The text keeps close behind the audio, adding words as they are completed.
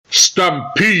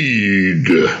Stampede.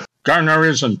 Garner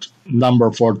isn't number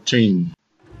 14.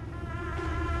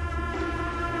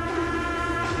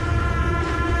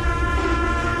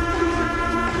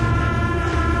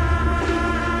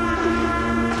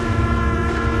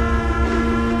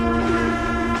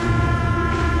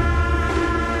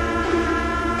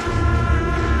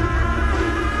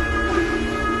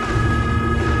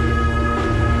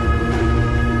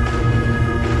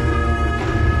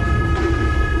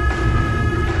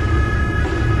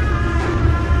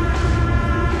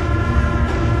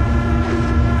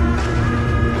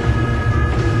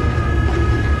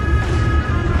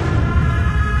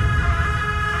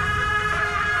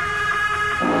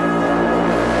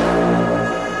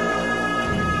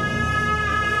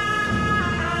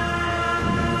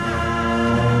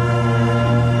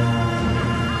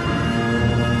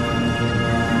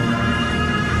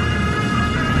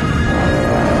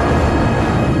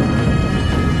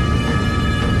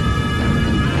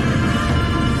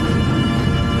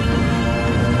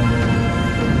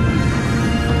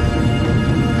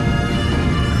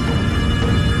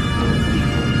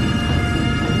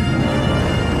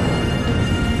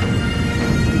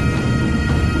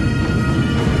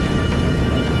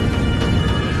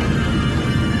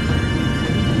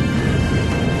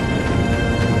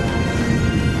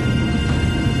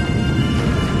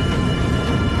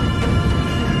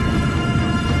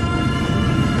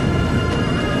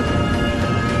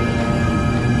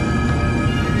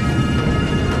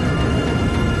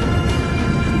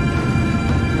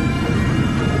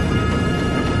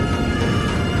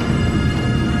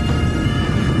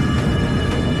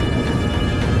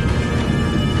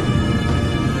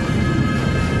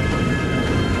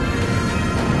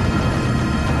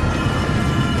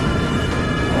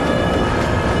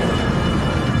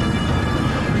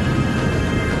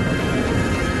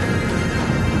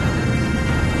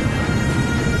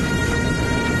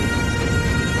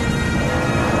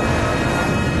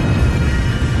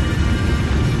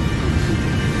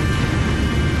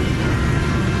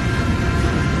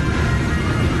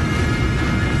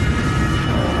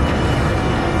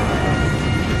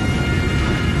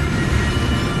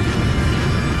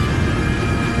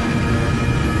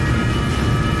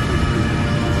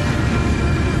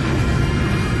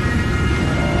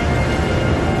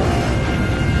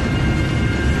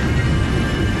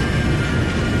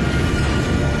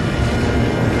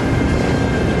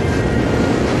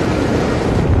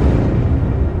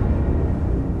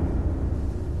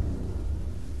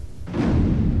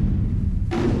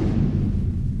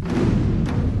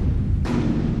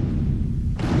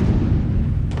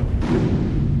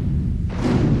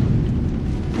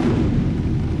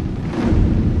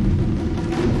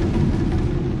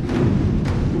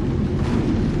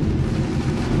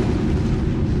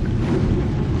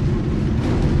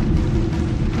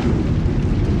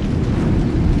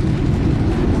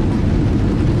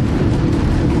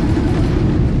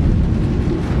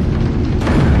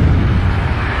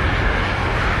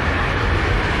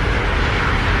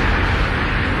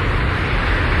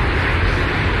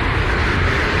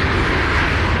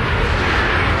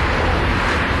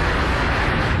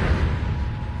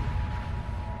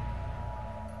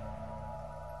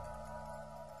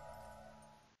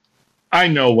 I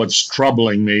know what's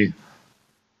troubling me.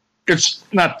 It's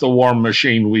not the war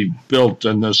machine we built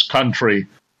in this country,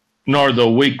 nor the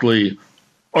weekly,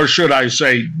 or should I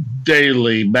say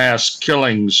daily, mass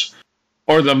killings,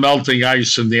 or the melting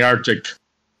ice in the Arctic,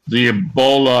 the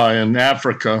Ebola in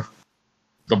Africa,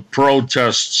 the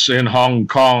protests in Hong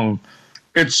Kong.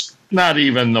 It's not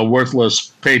even the worthless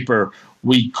paper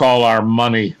we call our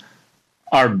money,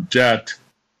 our debt.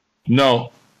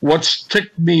 No, what's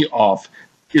ticked me off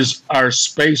is our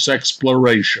space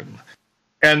exploration,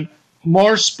 and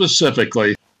more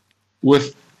specifically,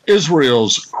 with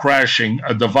Israel's crashing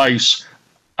a device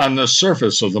on the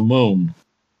surface of the moon.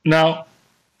 Now,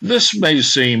 this may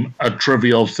seem a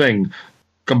trivial thing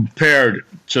compared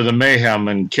to the mayhem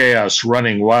and chaos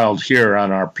running wild here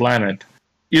on our planet.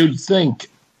 You'd think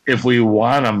if we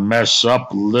want to mess up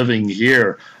living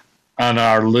here on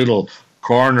our little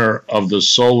corner of the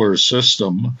solar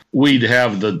system, we'd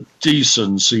have the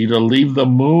decency to leave the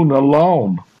moon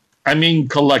alone. I mean,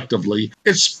 collectively,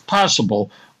 it's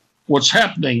possible. What's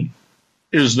happening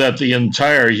is that the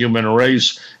entire human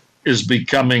race is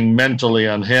becoming mentally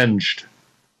unhinged.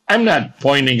 I'm not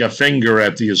pointing a finger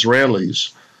at the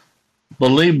Israelis.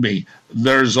 Believe me,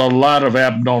 there's a lot of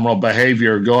abnormal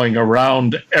behavior going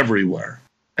around everywhere,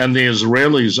 and the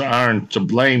Israelis aren't to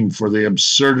blame for the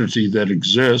absurdity that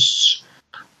exists.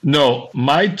 No,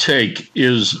 my take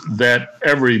is that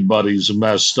everybody's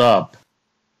messed up.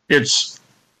 It's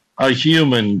a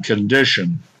human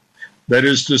condition. That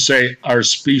is to say, our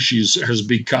species has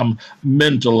become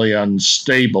mentally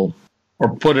unstable.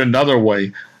 Or put another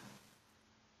way,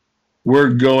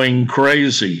 we're going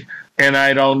crazy. And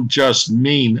I don't just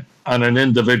mean on an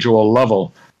individual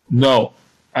level. No,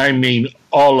 I mean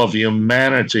all of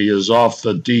humanity is off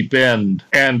the deep end,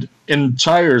 and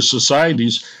entire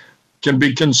societies can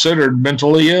be considered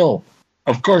mentally ill.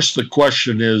 Of course, the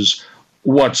question is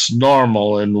what's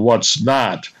normal and what's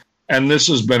not. And this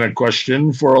has been a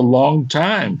question for a long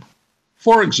time.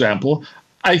 For example,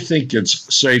 I think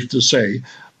it's safe to say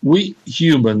we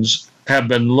humans have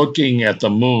been looking at the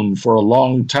moon for a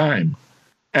long time.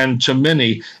 And to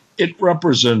many, it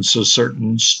represents a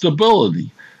certain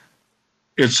stability.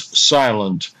 It's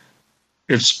silent,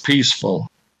 it's peaceful,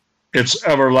 it's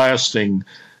everlasting,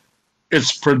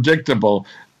 it's predictable,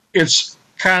 it's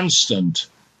constant,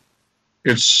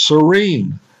 it's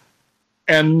serene,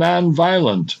 and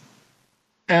nonviolent,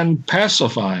 and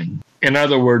pacifying. In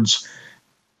other words,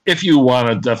 if you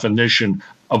want a definition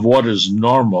of what is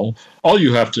normal, all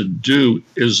you have to do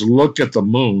is look at the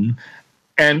moon,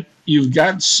 and you've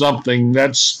got something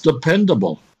that's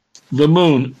dependable. The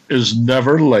moon is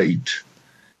never late.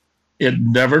 It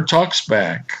never talks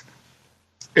back.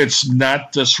 It's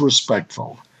not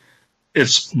disrespectful.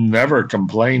 It's never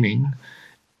complaining.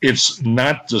 It's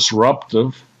not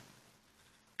disruptive.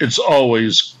 It's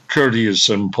always courteous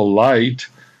and polite.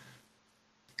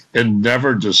 It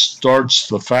never distorts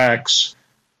the facts.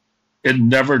 It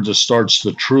never distorts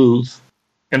the truth.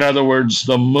 In other words,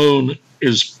 the moon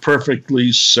is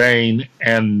perfectly sane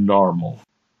and normal.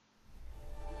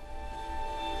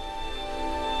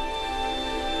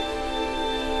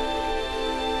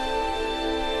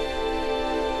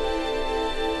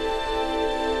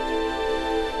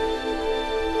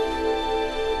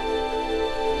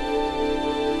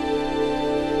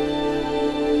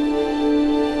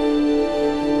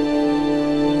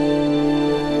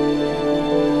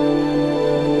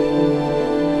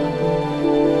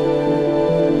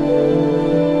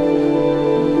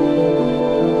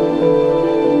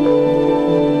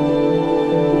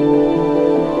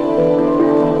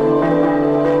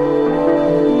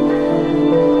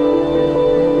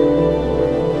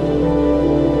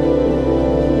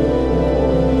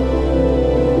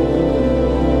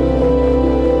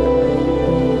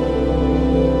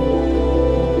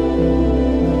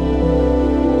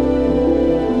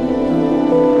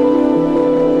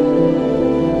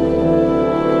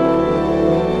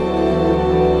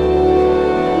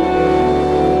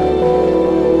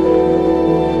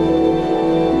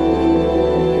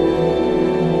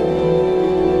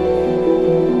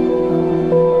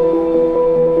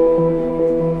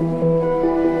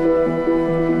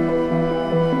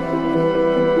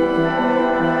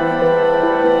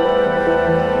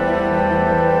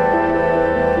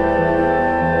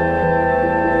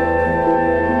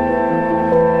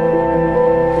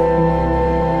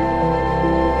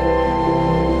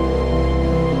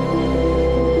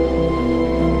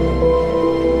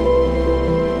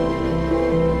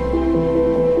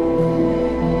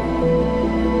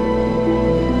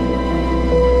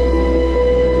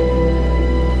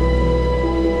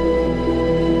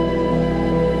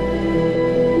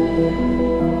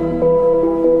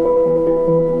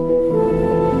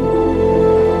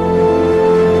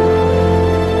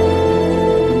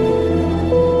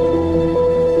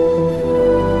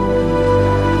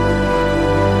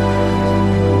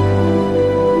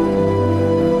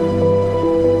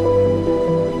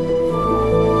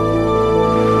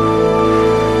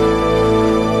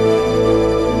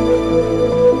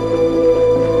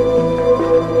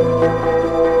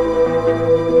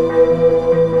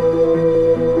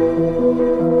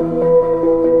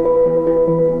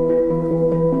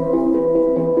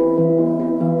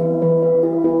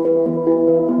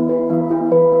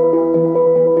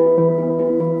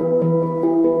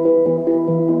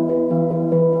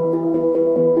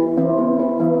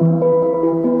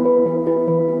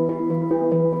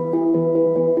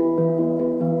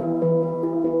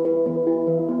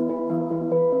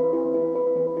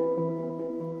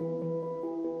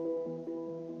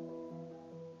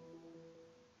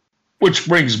 Which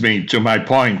brings me to my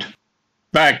point.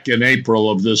 Back in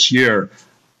April of this year,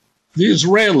 the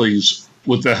Israelis,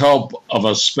 with the help of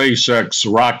a SpaceX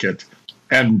rocket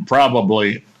and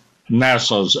probably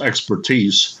NASA's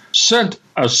expertise, sent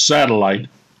a satellite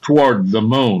toward the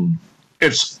moon.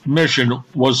 Its mission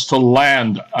was to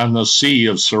land on the Sea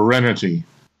of Serenity,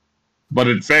 but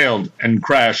it failed and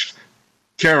crashed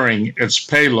carrying its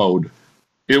payload.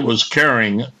 It was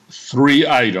carrying 3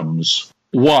 items.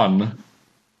 1,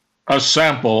 a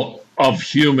sample of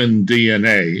human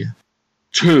DNA.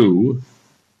 2,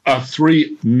 a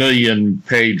 3 million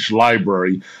page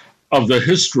library of the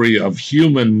history of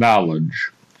human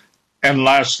knowledge, and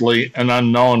lastly, an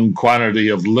unknown quantity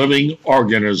of living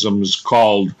organisms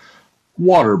called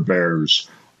water bears,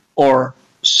 or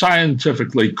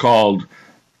scientifically called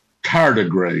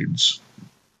tardigrades.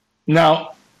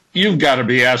 Now, you've got to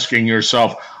be asking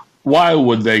yourself, why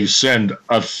would they send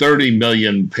a 30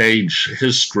 million page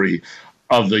history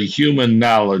of the human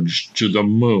knowledge to the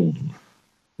moon?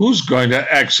 Who's going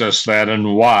to access that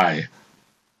and why?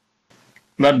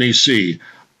 Let me see.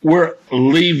 We're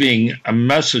leaving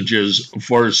messages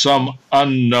for some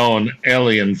unknown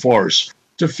alien force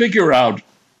to figure out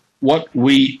what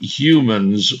we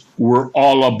humans were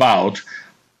all about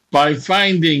by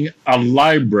finding a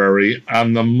library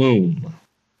on the moon.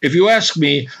 If you ask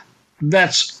me,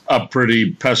 that's a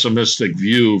pretty pessimistic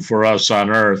view for us on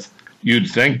Earth. You'd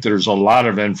think there's a lot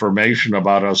of information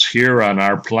about us here on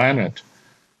our planet.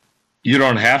 You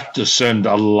don't have to send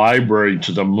a library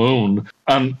to the moon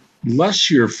unless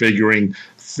you're figuring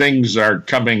things are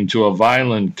coming to a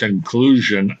violent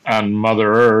conclusion on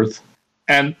Mother Earth.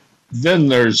 And then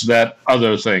there's that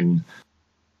other thing,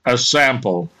 a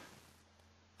sample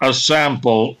of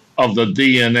the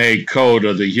DNA code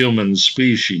of the human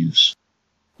species.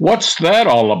 What's that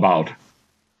all about?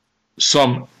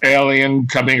 Some alien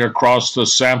coming across the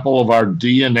sample of our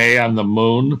DNA on the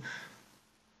moon,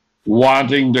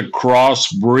 wanting to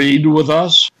crossbreed with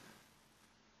us?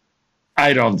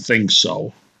 I don't think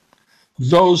so.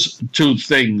 Those two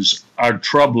things are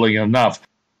troubling enough.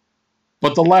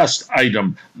 But the last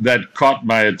item that caught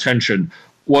my attention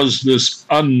was this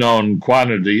unknown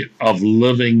quantity of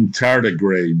living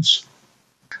tardigrades.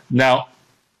 Now,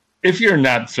 if you're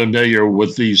not familiar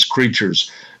with these creatures,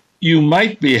 you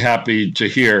might be happy to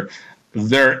hear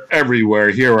they're everywhere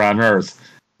here on Earth,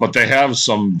 but they have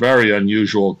some very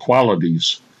unusual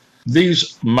qualities.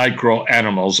 These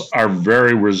micro-animals are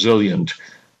very resilient,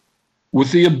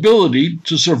 with the ability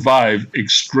to survive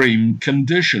extreme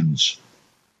conditions.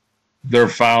 They're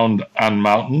found on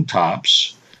mountain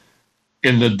tops,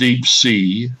 in the deep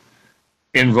sea,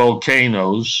 in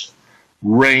volcanoes,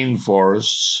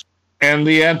 rainforests, and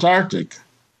the Antarctic.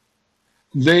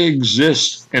 They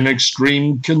exist in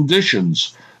extreme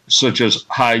conditions, such as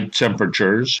high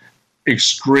temperatures,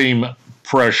 extreme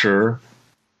pressure,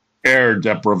 air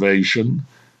deprivation,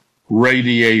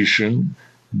 radiation,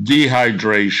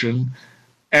 dehydration,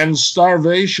 and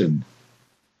starvation.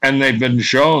 And they've been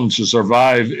shown to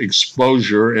survive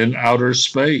exposure in outer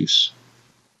space.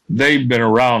 They've been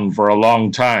around for a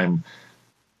long time.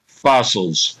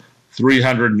 Fossils,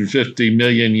 350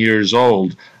 million years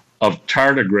old, of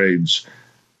tardigrades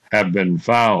have been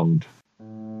found.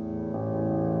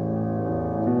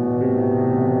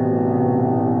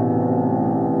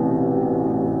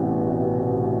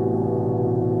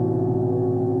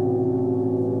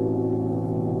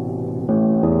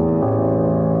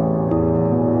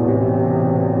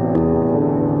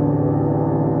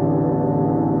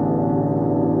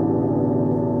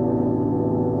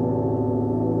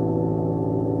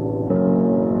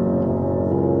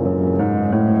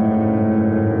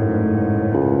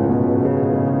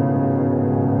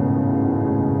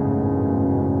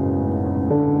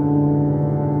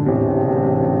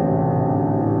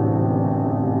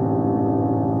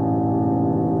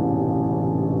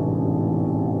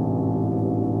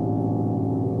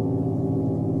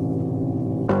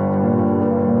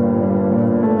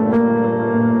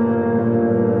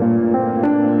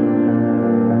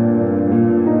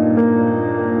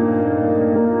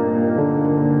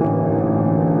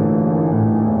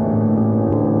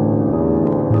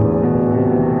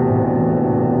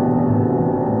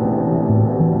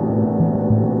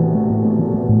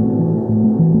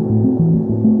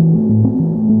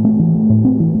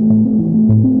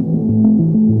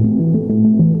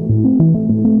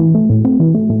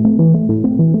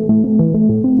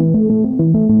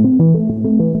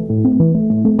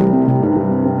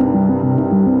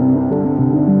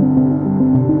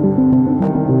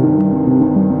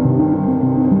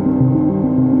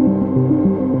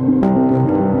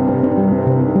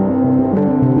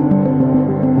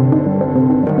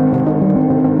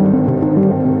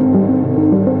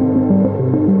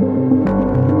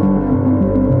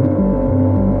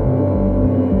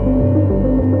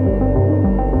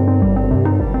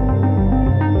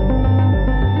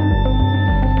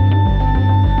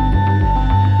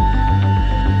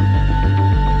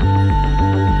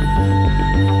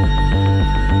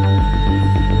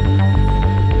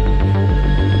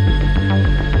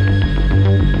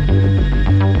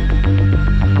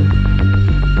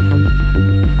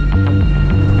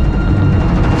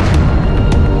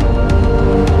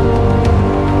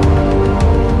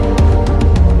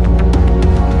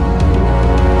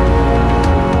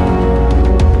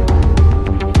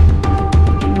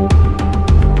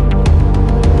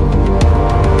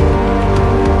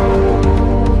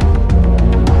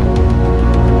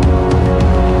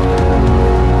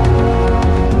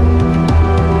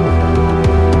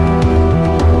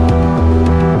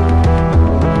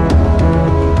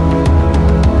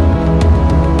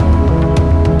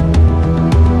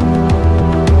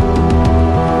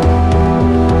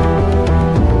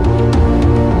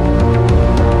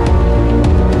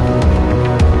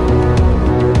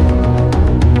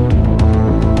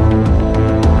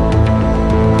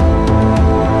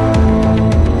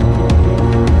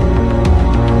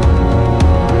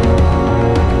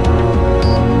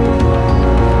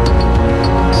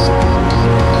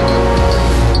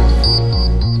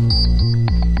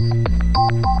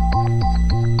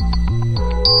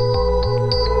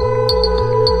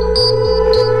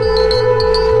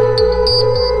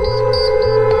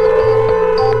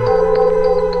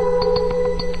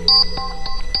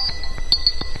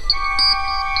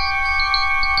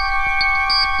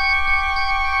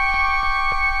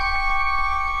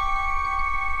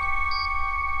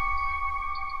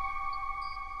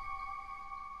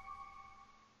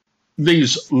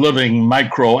 These living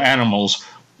micro animals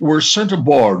were sent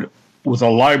aboard with a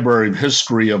library of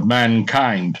history of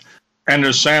mankind and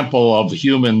a sample of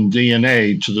human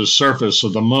DNA to the surface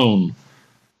of the moon.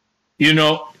 You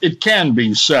know, it can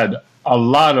be said a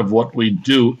lot of what we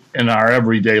do in our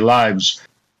everyday lives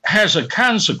has a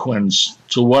consequence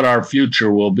to what our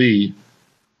future will be.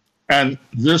 And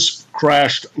this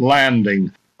crashed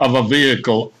landing of a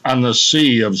vehicle on the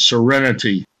sea of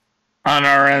serenity, on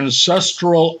our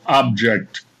ancestral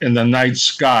object in the night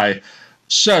sky,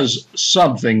 says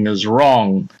something is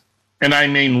wrong. And I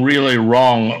mean really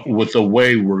wrong with the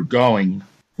way we're going.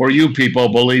 For you people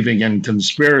believing in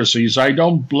conspiracies, I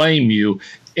don't blame you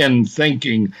in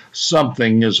thinking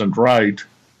something isn't right.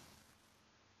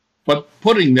 But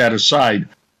putting that aside,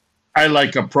 I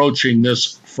like approaching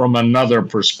this from another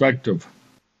perspective.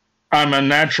 I'm a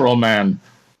natural man,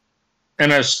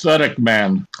 an aesthetic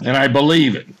man, and I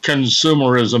believe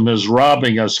consumerism is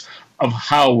robbing us of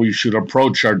how we should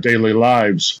approach our daily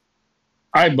lives.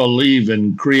 I believe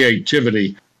in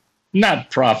creativity,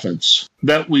 not profits,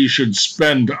 that we should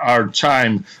spend our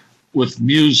time with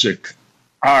music,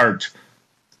 art,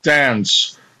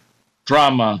 dance,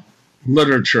 drama,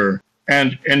 literature,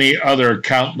 and any other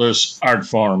countless art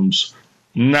forms,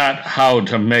 not how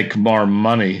to make more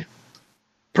money.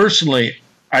 Personally,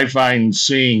 I find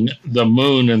seeing the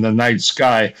moon in the night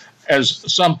sky as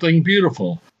something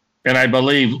beautiful, and I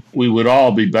believe we would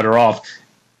all be better off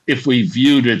if we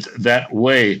viewed it that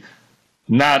way,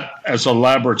 not as a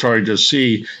laboratory to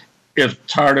see if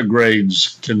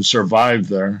tardigrades can survive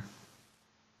there.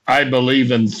 I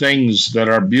believe in things that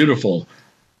are beautiful,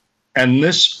 and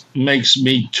this makes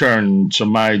me turn to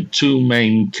my two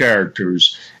main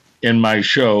characters in my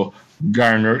show,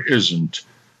 Garner Isn't.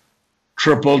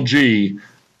 Triple G,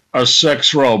 a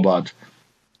sex robot,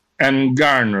 and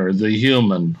Garner, the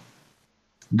human.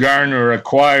 Garner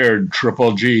acquired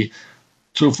Triple G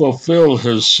to fulfill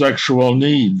his sexual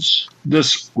needs.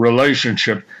 This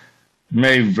relationship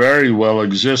may very well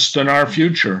exist in our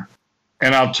future,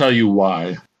 and I'll tell you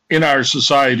why. In our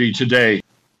society today,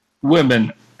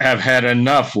 women have had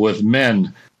enough with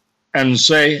men and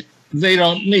say they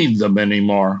don't need them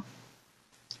anymore,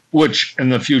 which in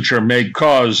the future may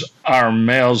cause our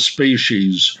male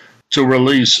species to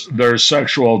release their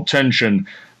sexual tension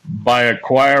by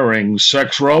acquiring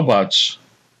sex robots.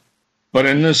 But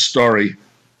in this story,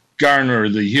 Garner,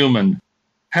 the human,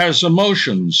 has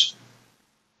emotions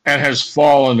and has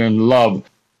fallen in love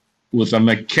with a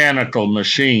mechanical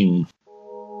machine.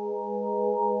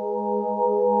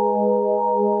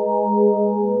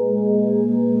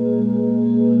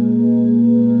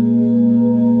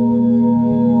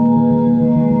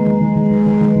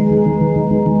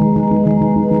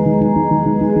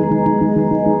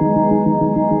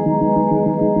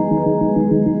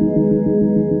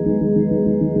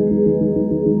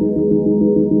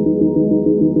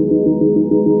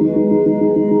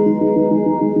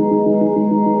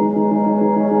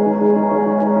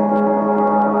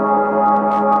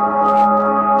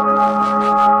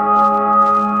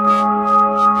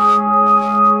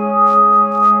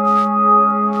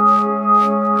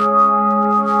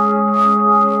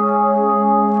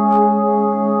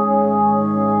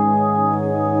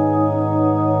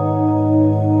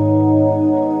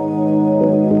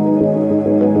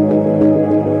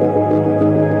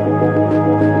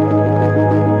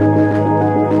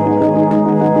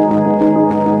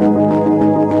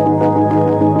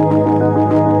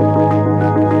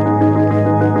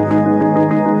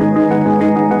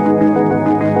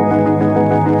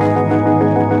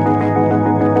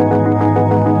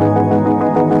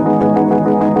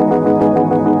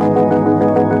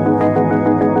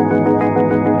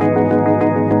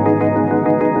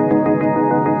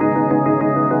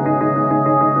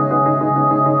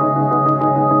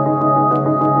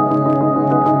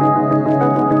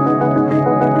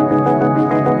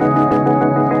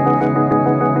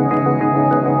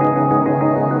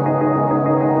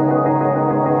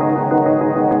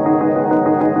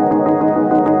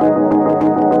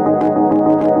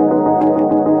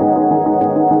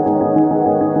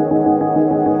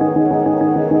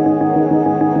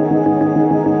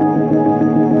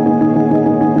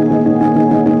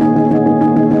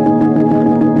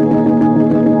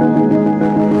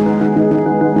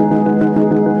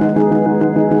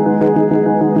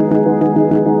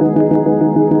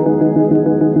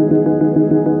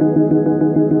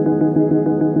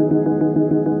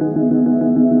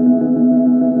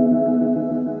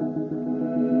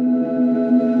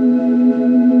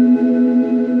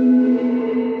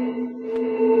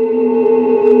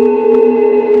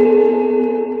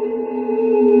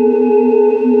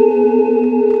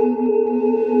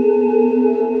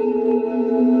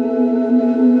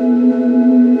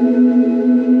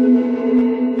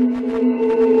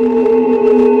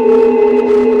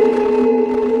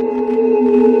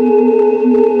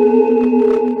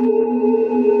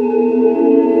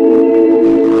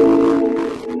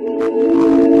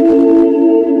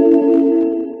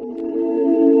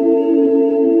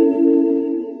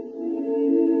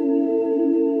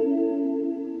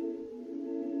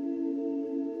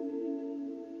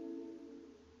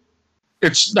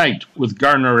 It's night with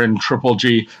Garner and Triple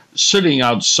G sitting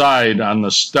outside on the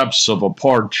steps of a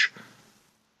porch.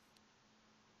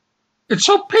 It's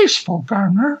so peaceful,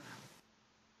 Garner.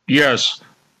 Yes,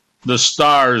 the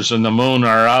stars and the moon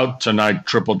are out tonight,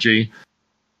 Triple G.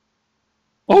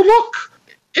 Oh, look!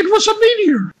 It was a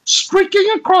meteor streaking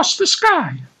across the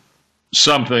sky.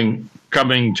 Something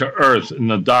coming to Earth in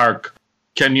the dark.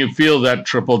 Can you feel that,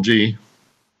 Triple G?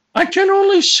 I can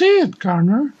only see it,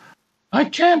 Garner. I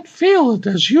can't feel it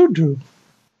as you do.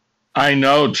 I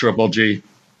know, Triple G.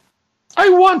 I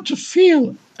want to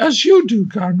feel as you do,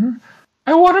 Garner.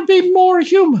 I want to be more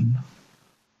human.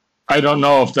 I don't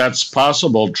know if that's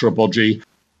possible, Triple G.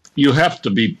 You have to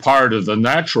be part of the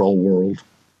natural world.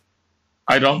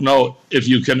 I don't know if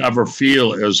you can ever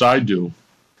feel as I do.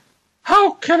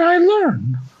 How can I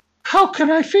learn? How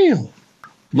can I feel?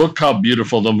 Look how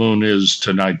beautiful the moon is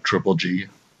tonight, Triple G.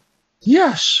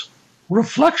 Yes,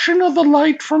 reflection of the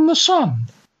light from the sun.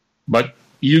 But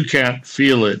you can't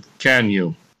feel it, can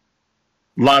you?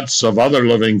 Lots of other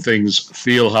living things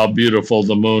feel how beautiful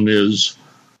the moon is.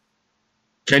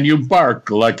 Can you bark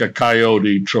like a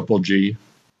coyote, Triple G?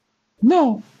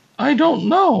 No, I don't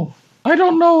know. I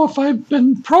don't know if I've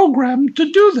been programmed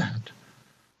to do that.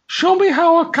 Show me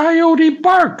how a coyote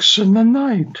barks in the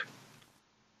night.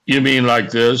 You mean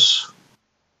like this?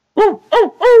 Ooh,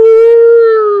 ooh,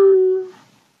 ooh.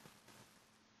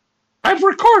 I've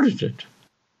recorded it.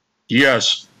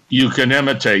 Yes, you can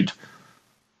imitate.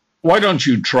 Why don't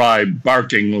you try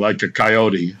barking like a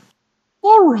coyote?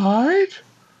 All right.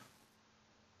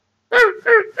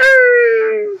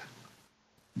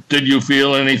 Did you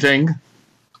feel anything?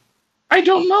 I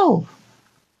don't know.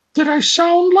 Did I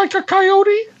sound like a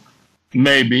coyote?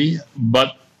 Maybe,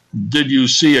 but did you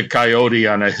see a coyote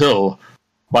on a hill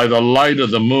by the light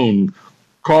of the moon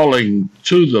calling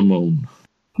to the moon?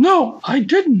 No, I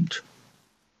didn't.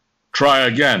 Try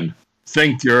again.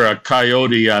 Think you're a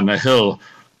coyote on a hill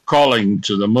calling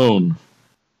to the moon.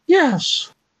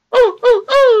 Yes. Ooh, ooh,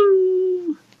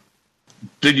 ooh.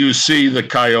 Did you see the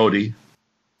coyote?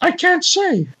 I can't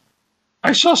say.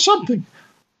 I saw something,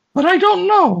 but I don't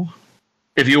know.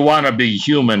 If you want to be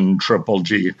human, Triple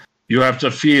G, you have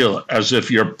to feel as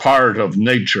if you're part of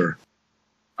nature.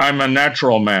 I'm a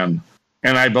natural man,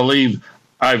 and I believe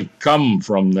I've come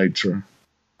from nature.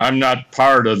 I'm not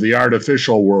part of the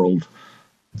artificial world,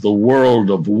 the world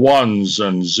of ones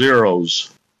and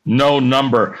zeros. No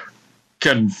number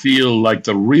can feel like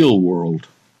the real world.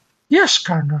 Yes,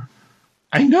 Garner,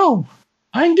 I know.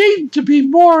 I need to be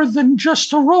more than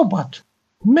just a robot,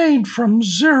 made from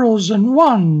zeros and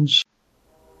ones.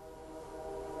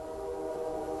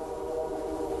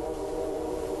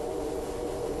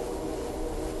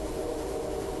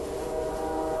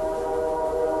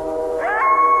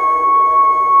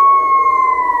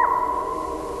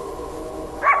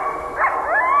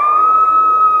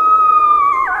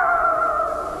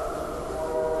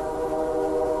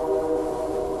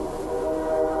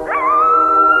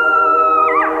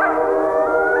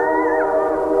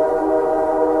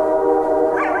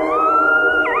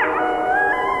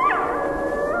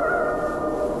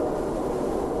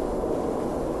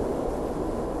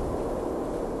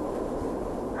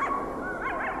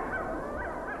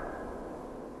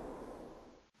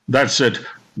 That's it.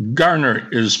 Garner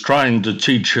is trying to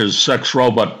teach his sex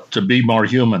robot to be more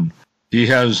human. He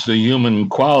has the human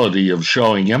quality of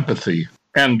showing empathy.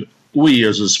 And we,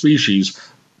 as a species,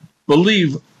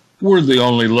 believe we're the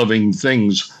only living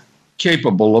things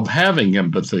capable of having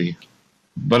empathy.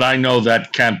 But I know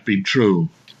that can't be true.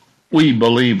 We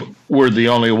believe we're the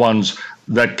only ones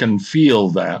that can feel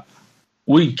that.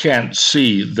 We can't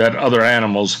see that other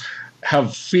animals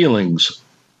have feelings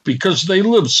because they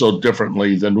live so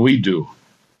differently than we do.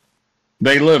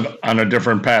 They live on a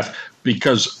different path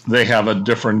because they have a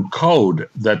different code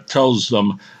that tells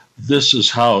them this is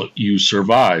how you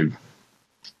survive.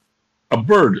 A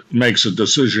bird makes a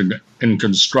decision in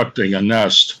constructing a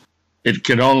nest. It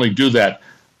can only do that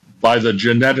by the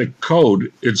genetic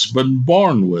code it's been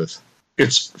born with.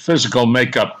 Its physical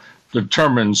makeup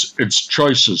determines its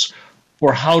choices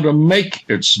for how to make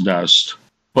its nest,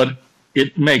 but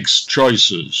it makes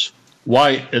choices.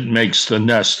 Why it makes the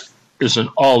nest is an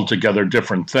altogether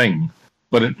different thing,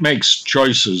 but it makes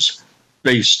choices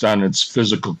based on its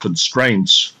physical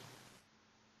constraints.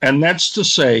 And that's to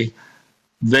say,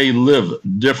 they live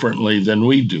differently than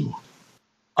we do.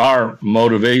 Our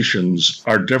motivations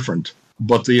are different,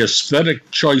 but the aesthetic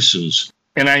choices,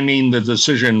 and I mean the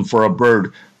decision for a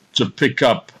bird to pick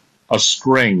up a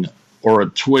string or a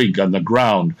twig on the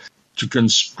ground to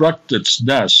construct its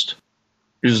nest,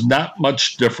 is not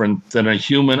much different than a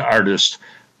human artist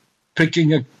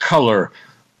picking a color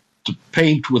to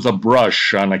paint with a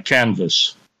brush on a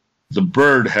canvas. The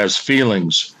bird has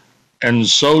feelings, and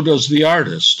so does the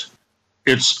artist.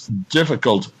 It's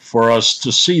difficult for us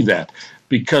to see that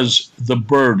because the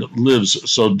bird lives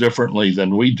so differently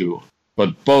than we do.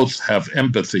 But both have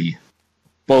empathy.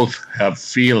 Both have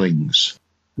feelings.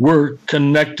 We're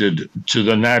connected to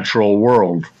the natural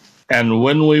world, and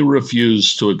when we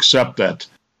refuse to accept that,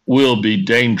 we'll be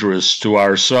dangerous to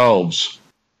ourselves.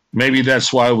 Maybe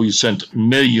that's why we sent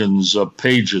millions of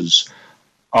pages,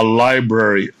 a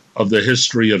library of the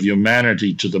history of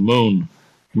humanity, to the moon.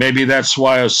 Maybe that's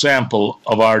why a sample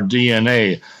of our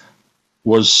DNA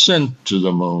was sent to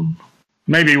the moon.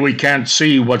 Maybe we can't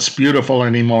see what's beautiful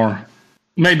anymore.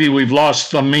 Maybe we've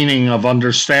lost the meaning of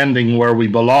understanding where we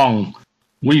belong.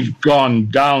 We've gone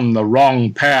down the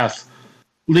wrong path,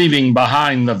 leaving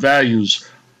behind the values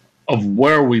of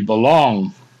where we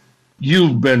belong.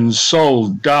 You've been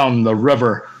sold down the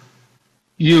river.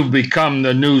 You've become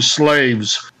the new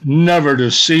slaves, never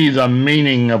to see the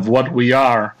meaning of what we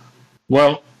are.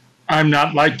 Well, I'm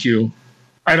not like you.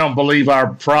 I don't believe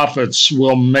our prophets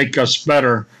will make us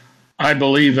better. I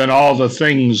believe in all the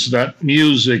things that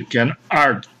music and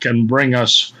art can bring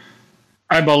us.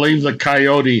 I believe the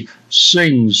coyote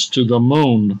sings to the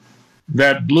moon,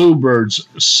 that bluebirds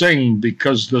sing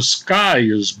because the sky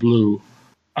is blue.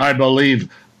 I believe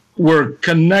we're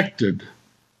connected.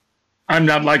 I'm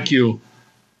not like you.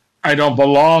 I don't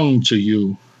belong to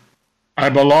you. I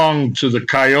belong to the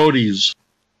coyotes,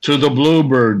 to the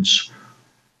bluebirds,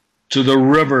 to the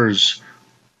rivers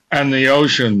and the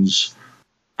oceans.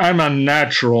 I'm a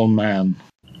natural man.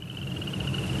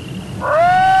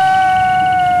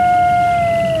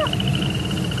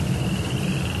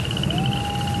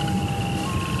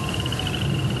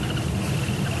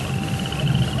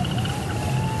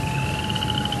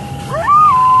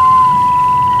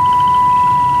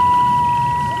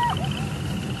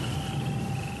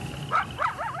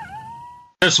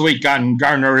 This week on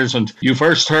Garner Isn't, you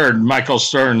first heard Michael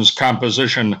Stern's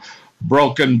composition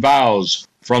Broken Vows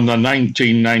from the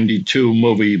 1992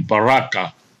 movie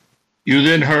Baraka. You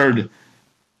then heard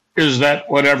Is That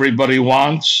What Everybody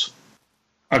Wants?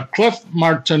 A Cliff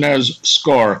Martinez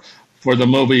score for the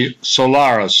movie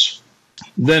Solaris.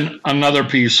 Then another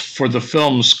piece for the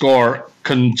film score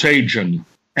Contagion.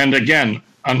 And again,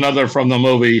 another from the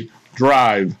movie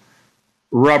Drive,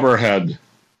 Rubberhead.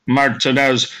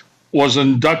 Martinez was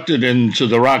inducted into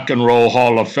the Rock and Roll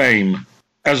Hall of Fame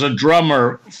as a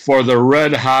drummer for the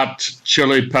Red Hot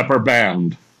Chili Pepper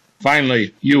Band.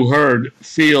 Finally, you heard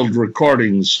field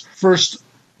recordings, first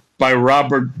by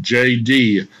Robert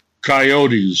J.D.,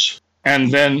 Coyotes,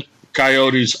 and then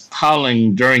Coyotes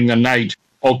Howling During the Night,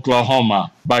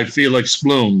 Oklahoma, by Felix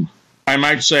Bloom. I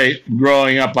might say,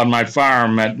 growing up on my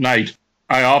farm at night,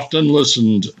 I often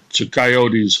listened to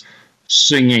coyotes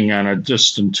singing on a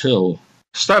distant hill.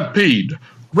 Stampede,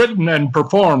 written and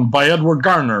performed by Edward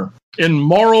Garner in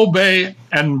Morro Bay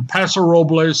and Paso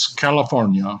Robles,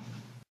 California.